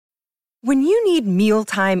When you need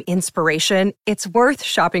mealtime inspiration, it's worth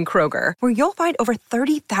shopping Kroger, where you'll find over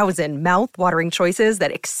 30,000 mouth-watering choices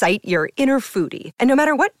that excite your inner foodie. And no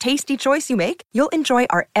matter what tasty choice you make, you'll enjoy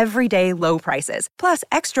our everyday low prices, plus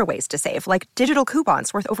extra ways to save, like digital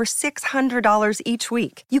coupons worth over $600 each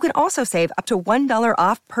week. You can also save up to $1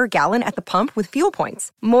 off per gallon at the pump with fuel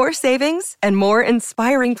points. More savings and more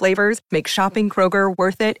inspiring flavors make shopping Kroger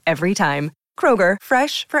worth it every time. Kroger,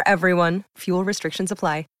 fresh for everyone. Fuel restrictions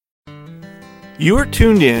apply. You are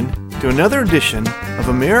tuned in to another edition of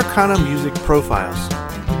Americana Music Profiles,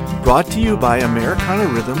 brought to you by Americana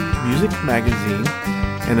Rhythm Music Magazine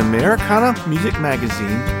and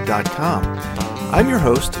AmericanaMusicMagazine.com. I'm your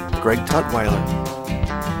host, Greg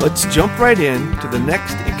Tutwiler. Let's jump right in to the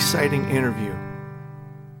next exciting interview.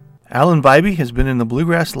 Alan Bibey has been in the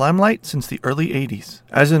bluegrass limelight since the early 80s.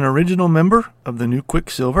 As an original member of the New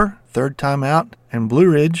Quicksilver, Third Time Out, and Blue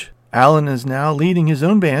Ridge, Alan is now leading his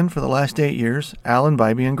own band for the last 8 years, Alan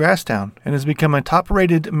Bibey and Grasstown, and has become a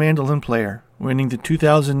top-rated mandolin player, winning the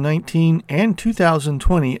 2019 and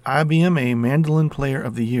 2020 IBMA Mandolin Player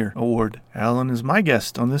of the Year award. Alan is my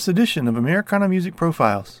guest on this edition of Americana Music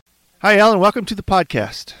Profiles. Hi, Alan. Welcome to the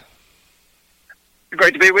podcast.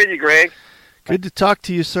 Great to be with you, Greg. Good to talk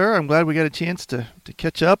to you, sir. I'm glad we got a chance to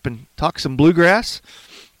catch up and talk some bluegrass.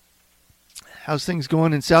 How's things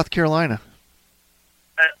going in South Carolina?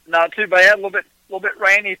 Not too bad. A little bit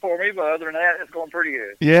rainy for me, but other than that, it's going pretty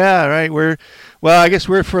good. Yeah, right. I guess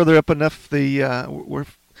we're further up enough. We're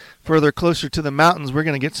further closer to the mountains. We're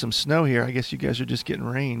going to get some snow here. I guess you guys are just getting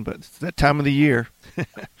rain, but it's that time of the year.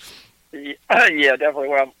 Yeah, definitely.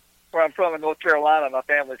 Where I'm from in North Carolina, my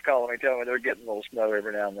family's calling me, telling me they're getting a little snow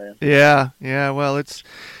every now and then. Yeah. Well, it's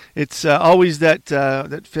always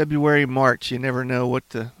that February, March. You never know what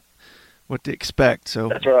to expect. So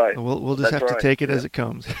that's right. We'll just have to take it as it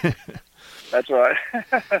comes. That's right.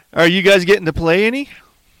 Are you guys getting to play any?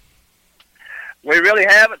 We really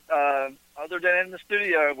haven't. Other than in the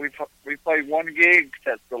studio, we played one gig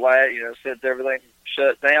since since everything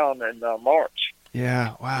shut down in March.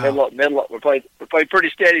 Yeah. Wow. We played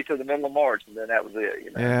pretty steady to the middle of March, and then that was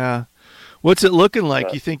it. Yeah. What's it looking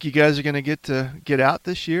like? You think you guys are going to get out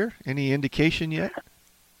this year? Any indication yet?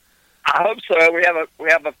 I hope so. We have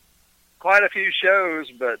quite a few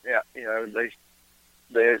shows, but they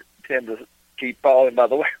tend to keep falling by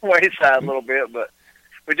the wayside a little bit. But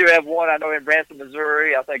we do have one, I know, in Branson,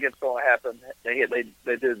 Missouri. I think it's going to happen. They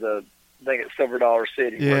did the thing at Silver Dollar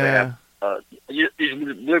City where they have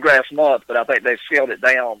usually Bluegrass Month, but I think they've scaled it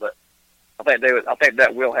down. But I think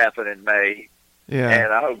that will happen in May. Yeah,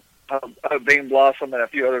 and I hope Bean Blossom and a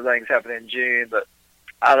few other things happen in June. But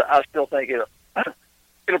I still think it'll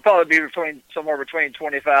probably be somewhere between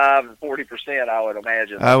 25 and 40%. I would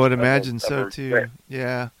imagine. I would imagine so too.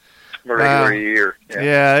 Yeah. Regular year.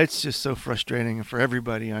 Yeah, it's just so frustrating for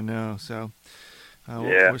everybody, I know. So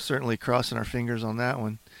we're certainly crossing our fingers on that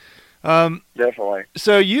one. Definitely.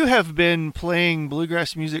 So you have been playing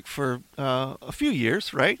bluegrass music for a few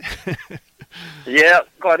years, right? Yeah,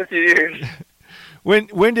 quite a few years.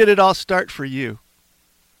 When did it all start for you?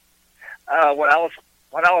 When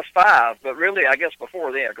I was 5, but really, I guess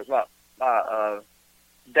before then, because my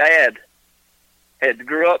dad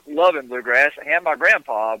grew up loving bluegrass, and my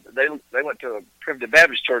grandpa, they went to a Primitive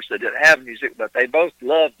Baptist church that didn't have music, but they both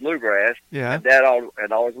loved bluegrass. Yeah. And Dad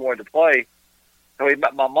had always wanted to play. So he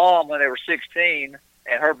met my mom when they were 16,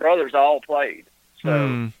 and her brothers all played.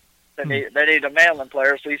 So they needed a mandolin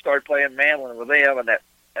player, so he started playing mandolin with them. And at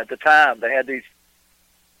the time, they had these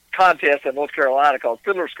contests in North Carolina called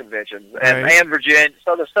Fiddlers Conventions, and Virginia,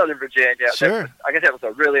 Southern Virginia. Sure. I guess that was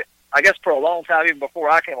for a long time, even before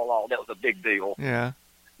I came along, that was a big deal. Yeah.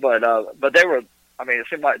 But they were, it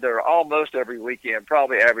seemed like they were almost every weekend,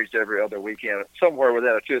 probably averaged every other weekend, somewhere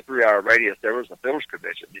within a 2 or 3 hour radius, there was a Fiddlers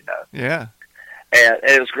Convention, Yeah. And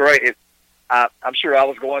it was great. I'm sure I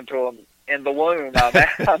was going to them in the womb, I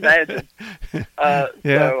imagine.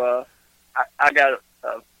 So I got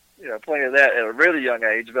plenty of that at a really young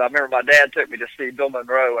age. But I remember my dad took me to see Bill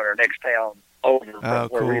Monroe in our next town over from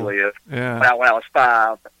where we live. Yeah. When I was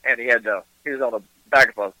 5, and he was on the back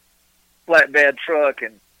of a flatbed truck,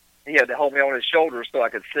 and he had to hold me on his shoulders so I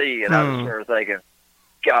could see. And I was sort of thinking,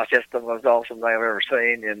 "Gosh, that's the most awesome thing I've ever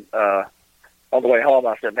seen." And on the way home,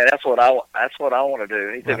 I said, "Man, that's what I want to do."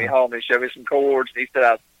 And he took me home. He showed me some chords. And he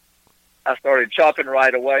said, I started chopping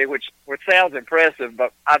right away, which sounds impressive,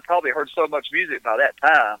 but I'd probably heard so much music by that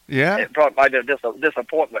time. Yeah. It probably might have been a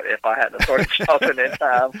disappointment if I hadn't started chopping in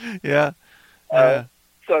time. Yeah.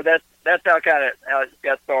 So that's how it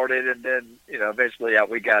got started, and then eventually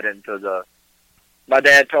we got into my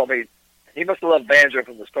dad told me he must have loved banjo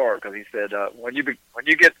from the start, because he said, when you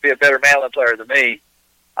get to be a better mandolin player than me,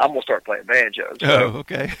 I'm gonna start playing banjo. So, oh,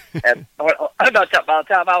 okay. and by the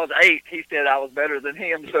time I was 8, he said I was better than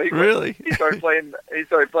him. So he started playing. He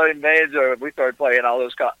started playing banjo, and we started playing all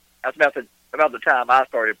those. That's about the time I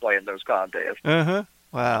started playing those contests.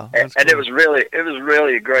 Wow. And cool. it was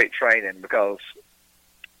really great training, because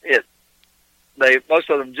most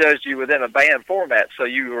of them judged you within a band format, so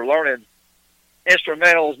you were learning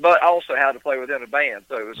instrumentals, but also how to play within a band.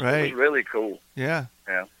 So it was really cool. Yeah.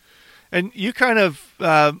 Yeah. And you kind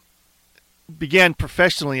of began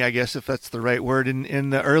professionally, I guess, if that's the right word, in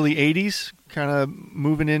the early 80s, kind of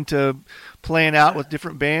moving into playing out with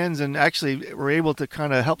different bands, and actually were able to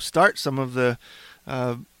kind of help start some of the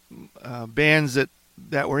bands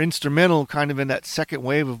that were instrumental kind of in that second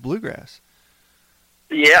wave of bluegrass.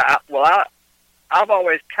 Yeah, I've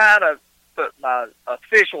always kind of put my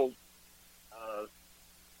official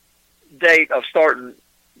date of starting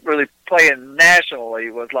really playing nationally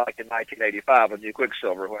was like in 1985 with New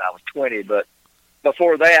Quicksilver when I was 20. But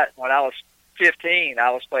before that, when I was 15, I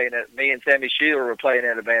was playing it. Me and Sammy Sheeler were playing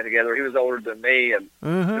in a band together. He was older than me, and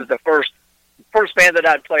it was the first band that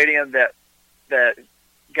I'd played in that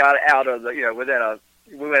got out of the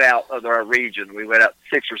we went out of our region. We went out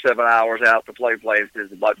 6 or 7 hours out to play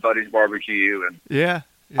places like Buddy's Barbecue and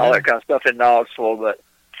all that kind of stuff in Knoxville. But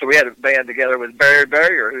so we had a band together with Barry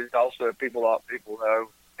Barrier, who's also people know.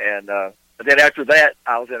 And then after that,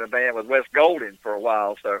 I was in a band with Wes Golding for a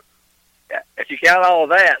while. So if you count all of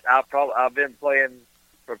that, I've been playing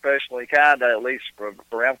professionally kind of at least for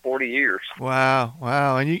around 40 years. Wow.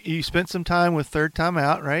 And you spent some time with Third Time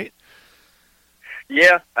Out, right?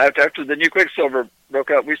 Yeah. After the New Quicksilver broke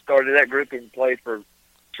up, we started that group and played for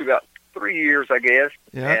about 3 years, I guess.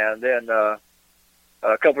 Yeah. And then a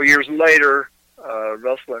couple of years later,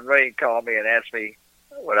 Russell and Ray called me and asked me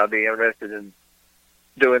would I be interested in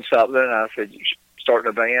doing something. And I said, you starting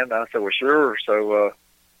a band? I said, well, sure. So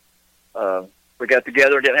we got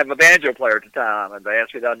together, didn't have a banjo player at the time, and they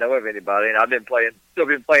asked me if I know of anybody. And I've still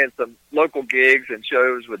been playing some local gigs and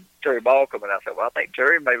shows with Terry Balcom. And I said, well, I think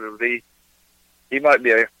Terry he might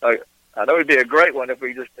be I know he'd be a great one if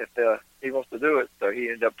he wants to do it. So he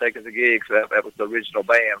ended up taking the gig. So that was the original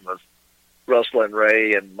band, was Russell and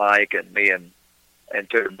Ray and Mike and me and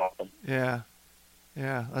Terry Balcom. Yeah.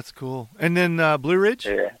 Yeah, that's cool. And then Blue Ridge,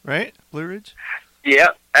 right? Blue Ridge. Yeah.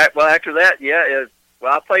 Well, after that,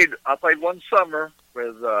 I played one summer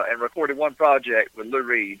with and recorded one project with Lou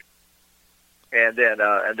Reed, and then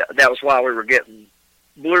that was why we were getting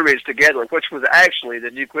Blue Ridge together, which was actually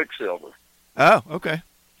the New Quicksilver. Oh, okay.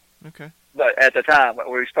 But at the time when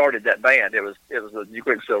we started that band, it was the New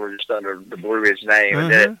Quicksilver just under the Blue Ridge name, and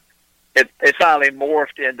then it finally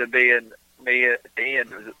morphed into being me at the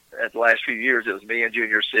end. At the last few years, it was me and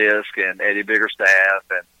Junior Sisk and Eddie Biggerstaff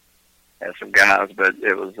and some guys. But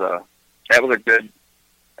it was that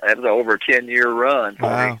was over a 10-year run for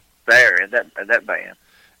me there in that band.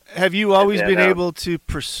 Have you always been able to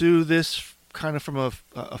pursue this kind of from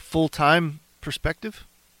a full-time perspective?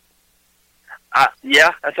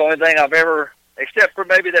 Yeah, that's the only thing I've ever, except for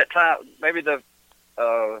maybe that time, maybe the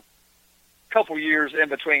couple years in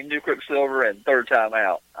between New Quicksilver and Third Time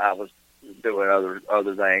Out, I was doing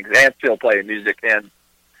other things and still playing music. And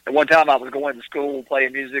at one time I was going to school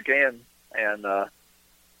playing music and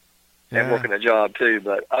working a job too.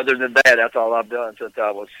 But other than that, that's all I've done since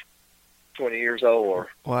I was 20 years old or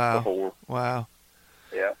before. Wow.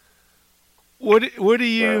 Yeah. What do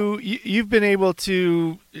you've been able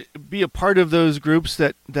to be a part of those groups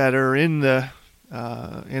that are in the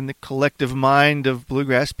collective mind of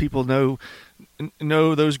bluegrass? People know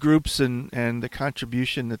those groups and the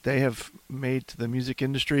contribution that they have made to the music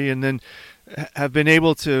industry, and then have been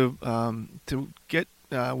able to get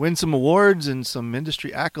win some awards and some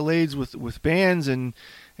industry accolades with bands and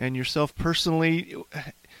yourself personally.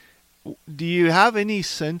 Do you have any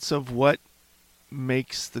sense of what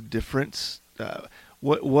makes the difference?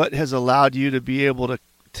 What has allowed you to be able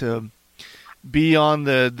to be on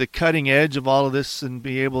the cutting edge of all of this and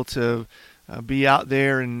be able to be out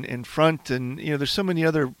there in front? And there's so many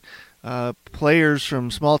other players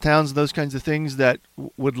from small towns and those kinds of things that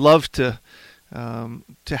would love to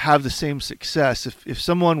have the same success. If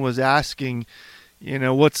someone was asking,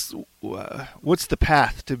 what's the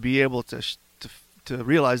path to be able to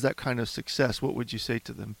realize that kind of success, what would you say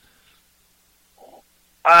to them?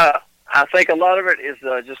 I think a lot of it is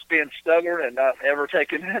just being stubborn and not ever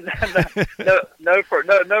taking no for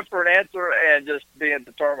an answer, and just being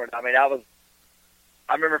determined. I mean, I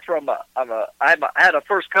remember I had a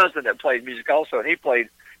first cousin that played music also, and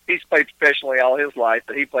he's played professionally all his life,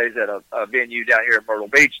 but he plays at a venue down here in Myrtle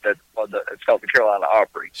Beach it's called the Carolina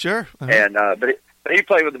Opry. Sure. Uh-huh. And but he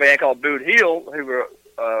played with a band called Boot Hill, who were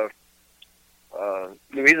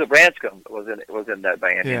Louisa Branscombe was in that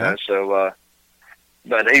band. Yeah. You know, so.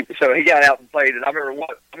 But he got out and played, and I remember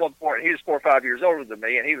at one point he was 4 or 5 years older than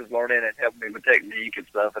me, and he was learning and helping me with technique and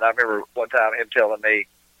stuff. And I remember one time him telling me,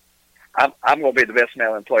 "I'm going to be the best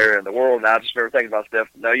mandolin player in the world." And I just remember thinking to myself,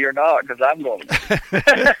 "No, you're not, because I'm going to be."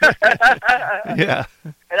 Yeah.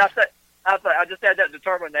 And I just had that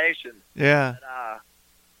determination. Yeah. And,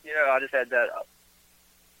 I just had that. I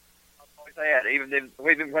always had, even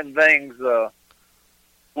when things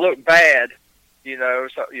look bad. So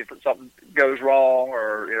if something goes wrong,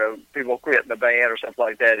 or people quit in the band or something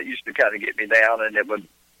like that, it used to kind of get me down, and it would.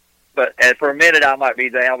 And for a minute I might be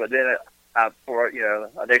down, but then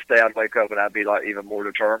the next day I'd wake up and I'd be like even more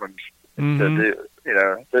determined to do,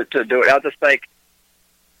 to do it. I just think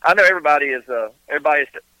I know everybody's, and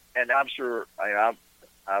I'm sure I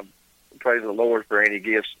praise the Lord for any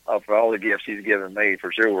gifts, for all the gifts He's given me,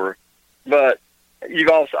 for sure. But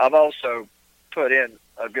I've also put in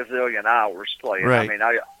a gazillion hours playing. Right. I mean,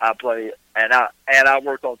 I play, and I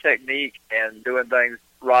worked on technique and doing things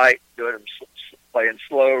right, playing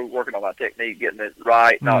slow, working on my technique, getting it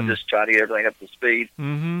right, not just trying to get everything up to speed.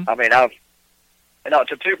 Mm-hmm. I mean, and not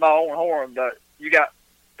to toot my own horn, but you got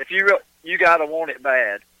to want it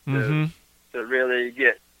bad to really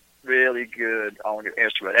get really good on your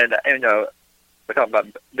instrument. And we're talking about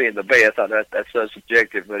being the best. I know that's so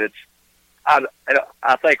subjective, but I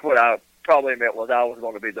think what I probably meant was I was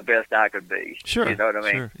going to be the best I could be. Sure. You know what I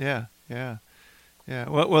mean? Sure. Yeah.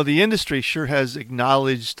 Well, the industry sure has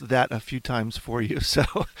acknowledged that a few times for you. So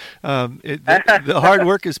the hard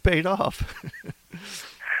work has paid off.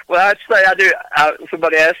 Well, I'd say I do.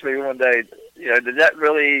 Somebody asked me one day, did that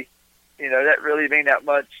really mean that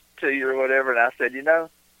much to you or whatever? And I said,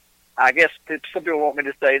 I guess some people want me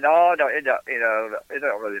to say, no, it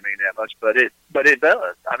don't really mean that much, but it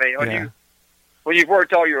does. I mean, when you've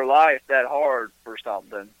worked all your life that hard for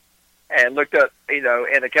something, and looked up, in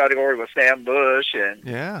the category with Sam Bush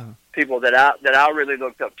and people that I really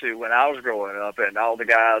looked up to when I was growing up, and all the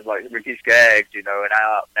guys like Ricky Skaggs, and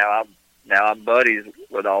now I'm buddies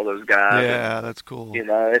with all those guys. Yeah, and, that's cool.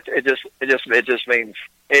 It just means,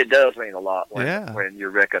 it does mean a lot when you're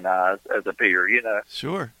recognized as a peer.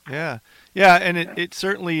 Sure. Yeah. And it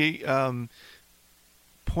certainly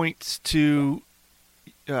points to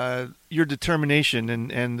your determination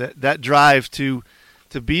and that drive to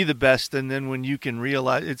be the best. And then when you can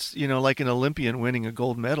realize it's, like an Olympian winning a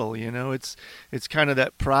gold medal, it's kind of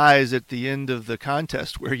that prize at the end of the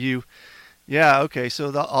contest where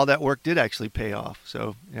so all that work did actually pay off.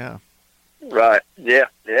 So, yeah. Right. Yeah.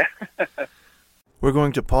 We're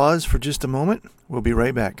going to pause for just a moment. We'll be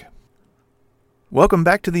right back. Welcome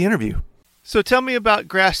back to the interview. So tell me about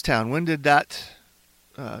Grasstown. When did that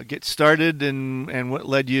get started, and what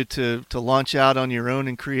led you to launch out on your own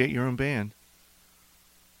and create your own band?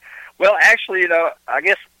 Well, actually, I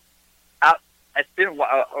guess it's been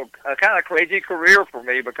a kind of crazy career for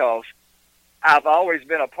me, because I've always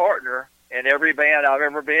been a partner in every band I've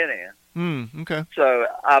ever been in. Okay. So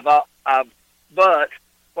but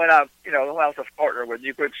when I was a partner with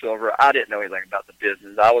New Quicksilver, I didn't know anything about the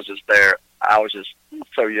business. I was just there. I was just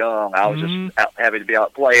so young. I was just happy to be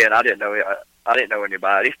out playing. I didn't know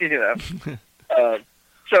anybody.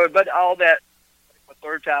 But all that, my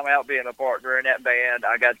third time out being a partner in that band,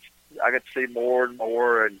 I got to see more and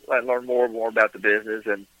more and learn more and more about the business.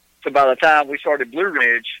 And so by the time we started Blue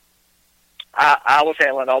Ridge, I was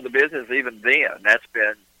handling all the business even then. That's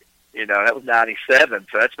been, that was 97,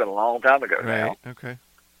 so that's been a long time ago now. Right, okay.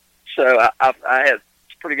 So I had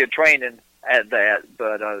pretty good training at that,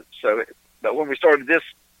 but when we started this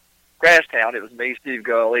Grasstown, it was me, Steve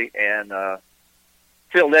Gully, and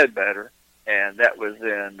Phil Ledbetter, and that was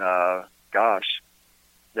in, that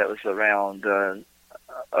was around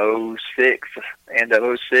 06, end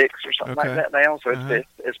of 06 or something like that now, so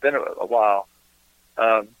it's been a while.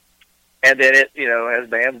 And then it, as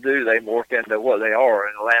bands do, they morph into what they are.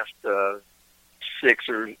 In the last 6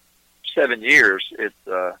 or 7 years,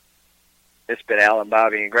 it's been Alan,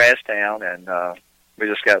 Bibey, and Grasstown, and we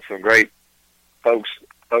just got some great folks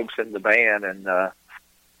in the band, and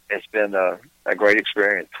it's been a great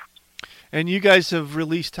experience. And you guys have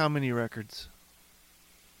released how many records?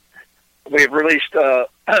 We've released, this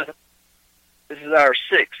is our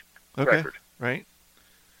 6th record. Right.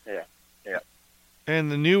 Yeah.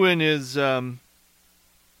 And the new one is Hitchhiking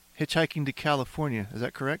to California. Is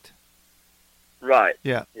that correct? Right.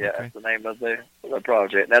 Yeah. Yeah, okay. That's the name of the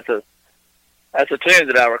project. And That's a tune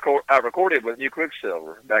that I recorded with New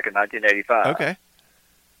Quicksilver back in 1985. Okay.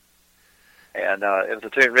 And it was a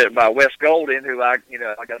tune written by Wes Golden, who like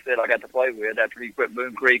I said, I got to play with after he quit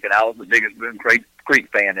Boone Creek, and I was the biggest Boone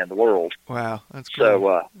Creek fan in the world. Wow, that's cool.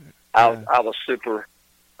 So I was super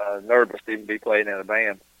nervous to even be playing in a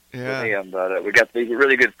band with him, but we got to be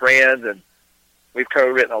really good friends, and we've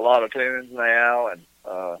co-written a lot of tunes now, and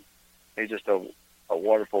he's just a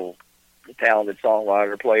wonderful, talented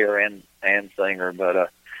songwriter, player, and singer.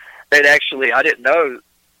 But I didn't know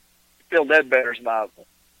Phil Ledbetter's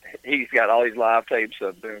he's got all these live tapes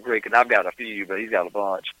of Boone Creek, and I've got a few, but he's got a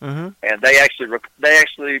bunch. Mm-hmm. And they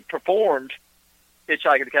actually performed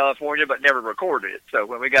Hitchhiking to California, but never recorded it. So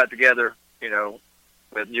when we got together,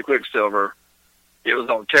 with New Quicksilver, it was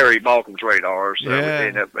on Terry Balcom's radar. So we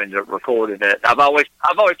ended up recording it. I've always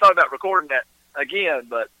thought about recording that again,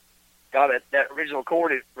 but got that original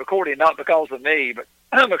recording not because of me, but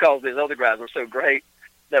because these other guys were so great.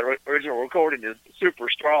 That original recording is super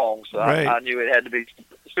strong, so I knew it had to be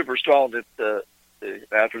super strong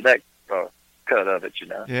after that cut of it,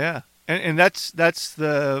 Yeah, and that's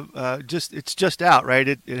the it's just out, right?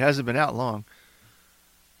 It hasn't been out long.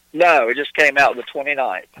 No, it just came out the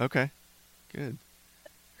 29th. Okay, good.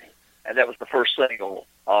 And that was the first single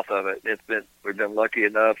off of it. We've been lucky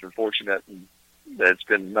enough and fortunate that it's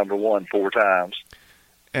been number 1 4 times.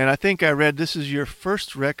 And I think I read this is your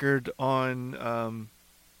first record on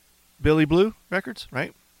Billy Blue Records,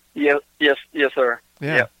 right? Yes, sir.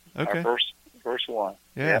 Yeah. Okay. Our first one.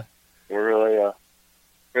 Yeah. We're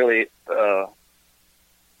really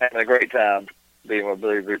having a great time being with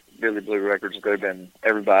Billy Blue Records.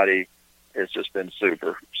 Everybody has just been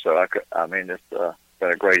super. So it's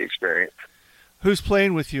been a great experience. Who's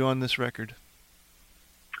playing with you on this record?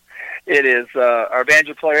 It is our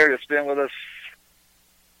banjo player that's been with us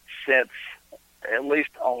since at least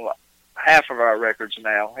on half of our records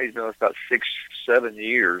now. He's been with us about 6-7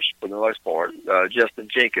 years for the most part. Justin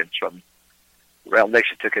Jenkins from around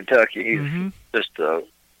Lexington, Kentucky. He's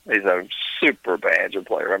he's a super banjo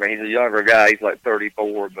player. I mean, he's a younger guy. He's like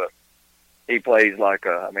 34, but he plays like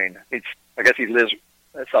I guess he lives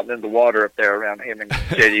something in the water up there around him and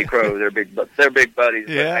J.D. Crowe. They're big buddies.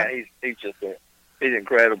 Yeah. But, man, he's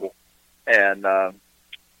incredible. And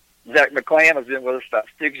Zach McClam has been with us about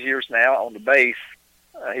 6 years now on the bass.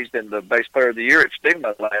 He's been the bass player of the year at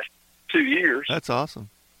Stigma the last 2 years. That's awesome.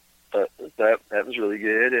 That was really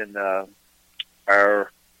good. And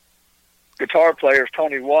our guitar player is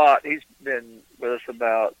Tony Watt. He's been with us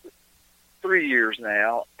about 3 years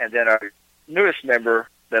now. And then our newest member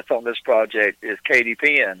that's on this project is Katie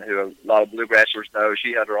Penn, who a lot of bluegrassers know.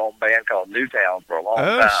 She had her own band called Newtown for a long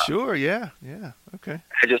time. Oh, sure, yeah, okay.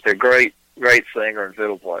 And just a great singer and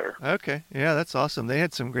fiddle player. Okay, yeah, that's awesome. They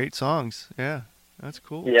had some great songs. Yeah, that's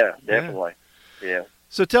cool. Yeah, definitely. Yeah.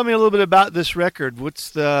 So tell me a little bit about this record. What's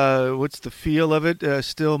the feel of it?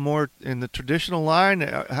 Still more in the traditional line?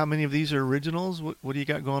 How many of these are originals? What do you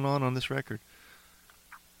got going on this record?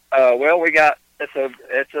 Well, we got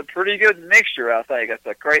it's a pretty good mixture. I think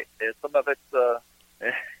some of it's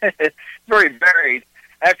it's very varied.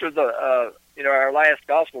 After the our last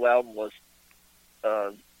gospel album was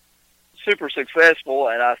super successful,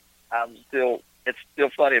 and it's still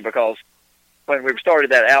funny because when we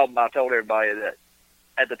started that album, I told everybody that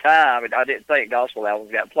at the time I didn't think gospel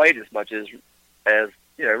albums got played as much as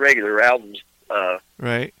regular albums.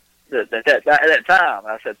 Right. At that time,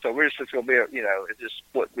 I said, so we're just going to be, it's just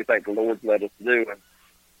what we think the Lord's led us to do, and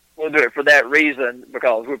we'll do it for that reason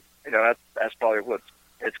because that's probably what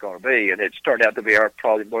it's going to be, and it's turned out to be our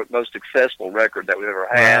probably most successful record that we've ever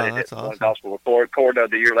had. Wow, that's awesome. Won Gospel Record of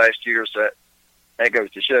the Year last year, so that goes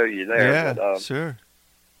to show you there. Yeah, but, sure.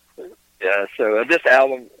 Yeah, so this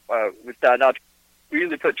album, we decided not to. We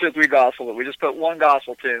usually put 2 or 3 gospel, but we just put one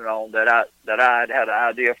gospel tune on that I had an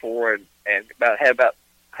idea for, and had about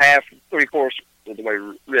half, 3/4 of the way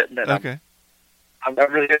written. And okay. I'm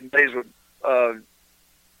really good days with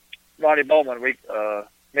Ronnie Bowman. We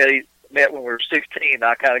met when we were 16.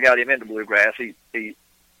 I kind of got him into bluegrass. He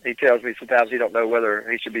tells me sometimes he don't know whether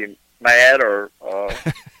he should be mad or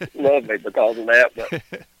love me because of that.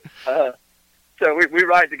 But so we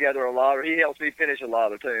write together a lot. He helps me finish a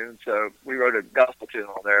lot of tunes. So we wrote a gospel tune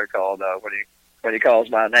on there called "When He Calls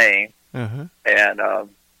My Name." Uh-huh. And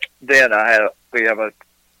then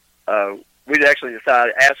we actually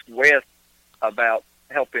decided to ask Wes about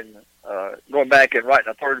helping, going back and writing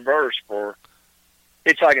a third verse for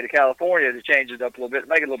Hitchhiking to California to change it up a little bit,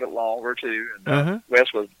 make it a little bit longer too. And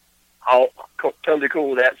Wes was totally cool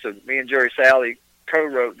with that. So me and Jerry Sally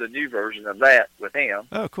co-wrote the new version of that with him.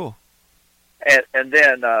 Oh, cool. And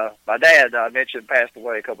then my dad, I mentioned, passed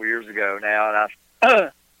away a couple years ago now,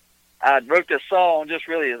 and I wrote this song just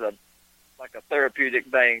really as like a therapeutic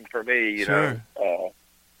thing for me, you Sure. know.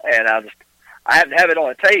 And I happened to have it on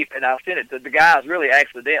a tape, and I sent it to the guys really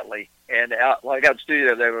accidentally. And when I got to the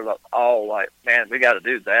studio, they were all like, "Man, we got to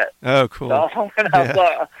do that." Oh, cool. Song. And I was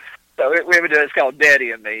like, so we would do it. It's called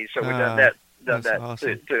Daddy and Me. So we done that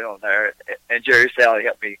awesome. too on there. And Jerry Sally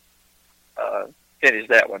helped me finish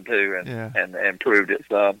that one too, and improved it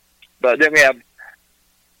some. But then we have,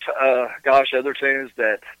 other tunes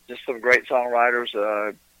that just some great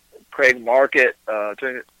songwriters. Craig Market.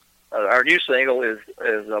 Our new single is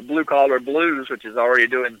Blue Collar Blues, which is already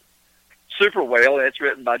doing super well, and it's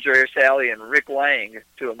written by Jerry Sally and Rick Lang,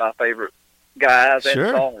 two of my favorite guys and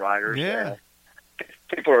songwriters. Yeah.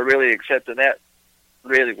 People are really accepting that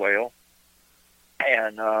really well.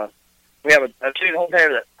 And we have a tune on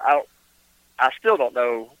there that I still don't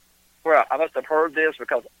know where I must have heard this,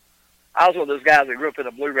 because I was one of those guys that grew up in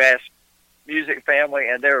a bluegrass music family,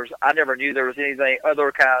 and I never knew there was anything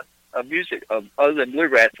other kind of music other than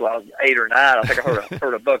bluegrass till I was 8 or 9. I think I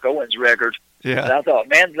heard a Buck Owens record. Yeah. And I thought,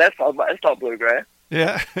 man, that's not bluegrass.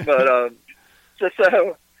 Yeah. But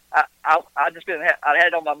so I just I had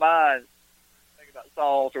it on my mind thinking about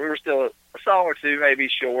songs. We were still a song or two, maybe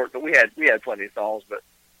short, but we had plenty of songs. But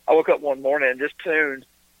I woke up one morning and this tune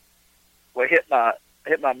hit my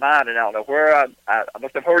mind, and I don't know where I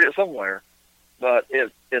must have heard it somewhere. But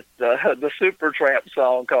it's the Supertramp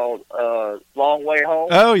song called "Long Way Home."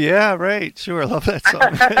 Oh yeah, right. Sure, I love that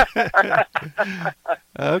song.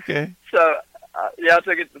 Okay. So I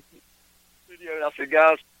took it to the studio and I said,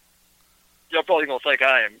 "Guys, you're probably gonna think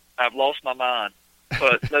I've lost my mind,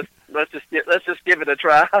 but let's just give it a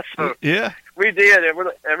try." So yeah, we did,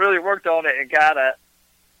 and really worked on it, and kind of,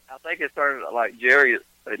 I think it started like Jerry.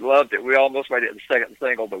 They loved it. We almost made it the second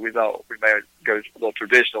single, but we thought we may go a little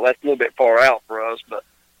traditional. That's a little bit far out for us, but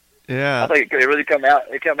yeah, I think it really come out.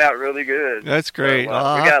 It came out really good. That's great. So,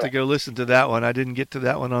 I'll have to go listen to that one. I didn't get to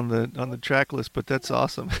that one on the track list, but that's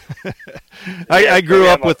awesome. I grew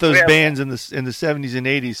up with those bands in the 70s and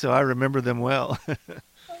 80s, so I remember them well.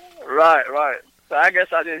 Right. So I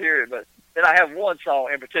guess I did hear it, but then I have one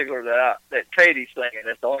song in particular that Katie's singing.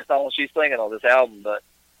 It's the only song she's singing on this album, but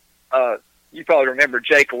you probably remember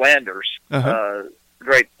Jake Landers,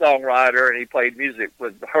 great songwriter, and he played music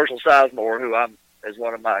with Herschel Sizemore, who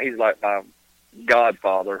he's like my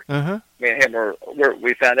godfather. Me and him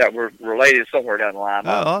we found out we're related somewhere down the line.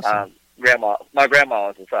 Oh, awesome. My grandma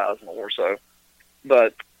is a Sizemore, so.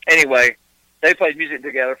 But anyway, they played music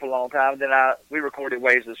together for a long time. Then we recorded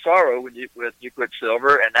 "Waves of Sorrow" with You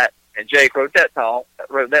Quicksilver, and Jake wrote that song,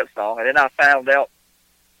 and then I found out.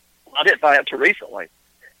 I didn't find out till recently,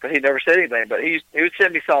 because he never said anything. But he would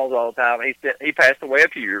send me songs all the time. And he passed away a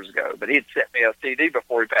few years ago, but he'd sent me a CD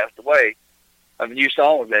before he passed away of new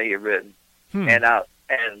songs that he had written. And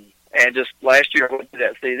just last year I went to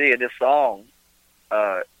that CD, and this song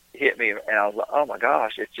hit me, and I was like, oh my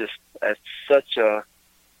gosh, it's such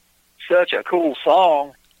a cool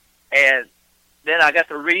song. And then I got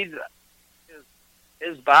to read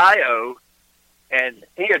his bio, and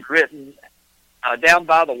he had written "Down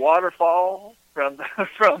by the Waterfall" from the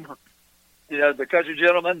Country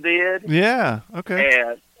Gentleman did. Yeah.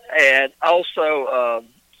 Okay. And also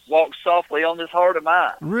 "Walk Softly on This Heart of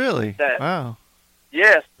Mine." Really? Wow.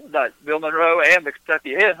 Yes, like Bill Monroe and the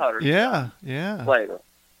Kentucky Headhunters. Yeah. Later.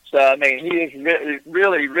 So I mean, he has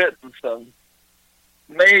really written some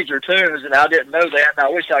major tunes, and I didn't know that. And I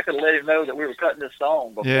wish I could have let him know that we were cutting this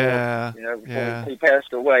song before he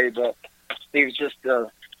passed away. But he was just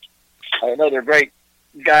another great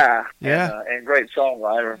guy and great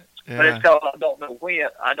songwriter. Yeah. But it's called "I Don't Know When."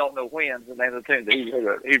 I Don't Know When's the name of the tune that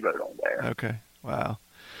he wrote on there. Okay. Wow.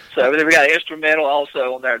 So then we got an instrumental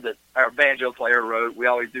also on there that our banjo player wrote. We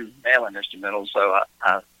always do Allen instrumentals, so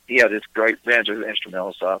he had this great banjo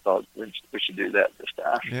instrumental. So I thought we should do that this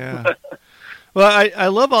time. Yeah. Well, I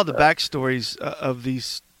love all the backstories of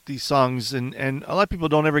these songs, and a lot of people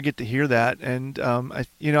don't ever get to hear that, and I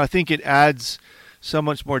think it adds so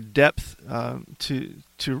much more depth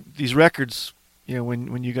to these records.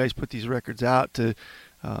 When you guys put these records out, and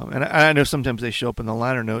I know sometimes they show up in the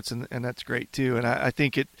liner notes, and that's great too. And I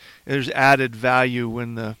think there's added value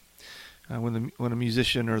when a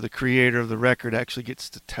musician or the creator of the record actually gets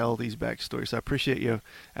to tell these backstories. So I appreciate you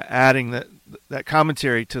adding that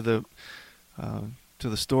commentary to the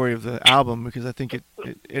story of the album, because I think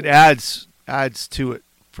it adds to it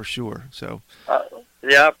for sure. So I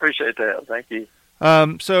appreciate that. Thank you.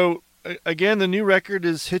 So again, the new record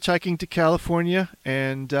is "Hitchhiking to California,"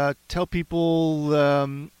 and tell people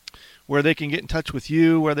where they can get in touch with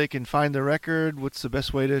you, where they can find the record, what's the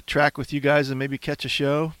best way to track with you guys and maybe catch a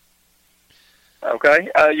show? Okay.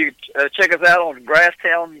 You can check us out on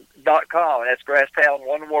grasstown.com. That's Grasstown,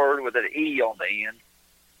 one word with an E on the end.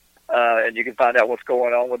 And you can find out what's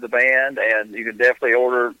going on with the band, and you can definitely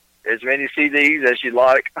order as many CDs as you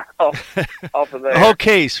like off of there. The whole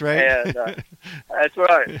case, right? And that's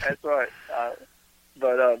right.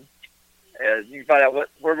 And you can find out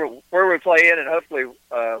where we're playing, and hopefully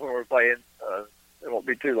when we're playing, it won't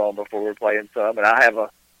be too long before we're playing some. And I have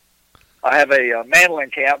a mandolin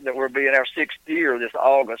camp that will be in our 6th year this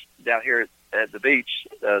August down here at the beach.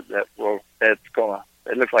 It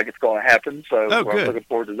looks like it's going to happen, so we're looking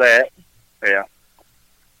forward to that. Yeah.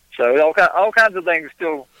 So all kinds of things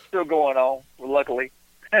still going on, luckily.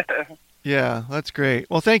 Yeah, that's great.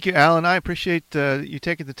 Well, thank you, Alan. I appreciate you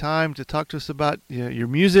taking the time to talk to us about your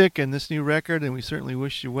music and this new record, and we certainly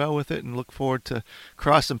wish you well with it and look forward to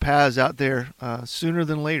crossing paths out there sooner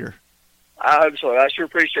than later. I hope so. I sure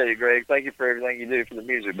appreciate it, Greg. Thank you for everything you do for the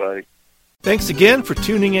music, buddy. Thanks again for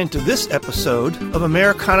tuning in to this episode of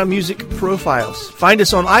Americana Music Profiles. Find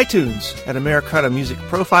us on iTunes at Americana Music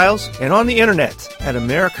Profiles and on the internet at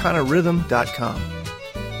AmericanaRhythm.com.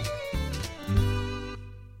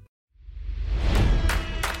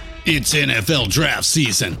 It's NFL draft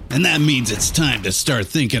season, and that means it's time to start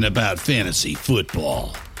thinking about fantasy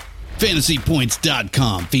football.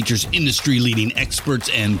 FantasyPoints.com features industry-leading experts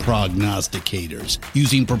and prognosticators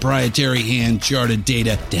using proprietary hand-charted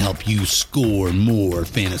data to help you score more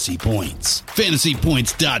fantasy points.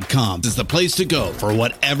 FantasyPoints.com is the place to go for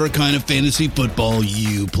whatever kind of fantasy football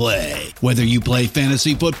you play. Whether you play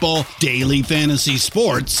fantasy football, daily fantasy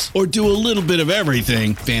sports, or do a little bit of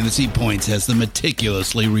everything, Fantasy Points has the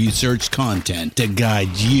meticulously researched content to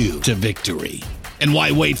guide you to victory. And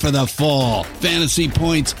why wait for the fall? Fantasy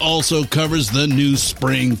Points also covers the new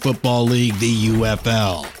spring football league, the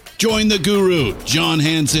UFL. Join the guru, John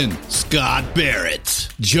Hansen, Scott Barrett,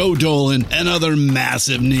 Joe Dolan, and other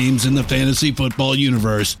massive names in the fantasy football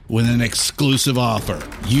universe with an exclusive offer.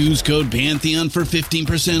 Use code Pantheon for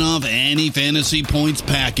 15% off any Fantasy Points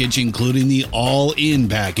package, including the all-in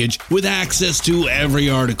package, with access to every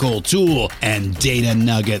article, tool, and data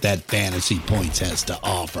nugget that Fantasy Points has to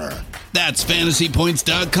offer. That's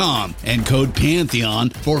FantasyPoints.com and code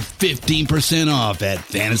Pantheon for 15% off at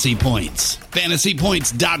Fantasy Points.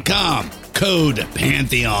 FantasyPoints.com, code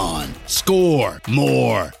Pantheon. Score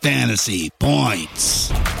more fantasy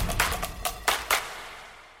points.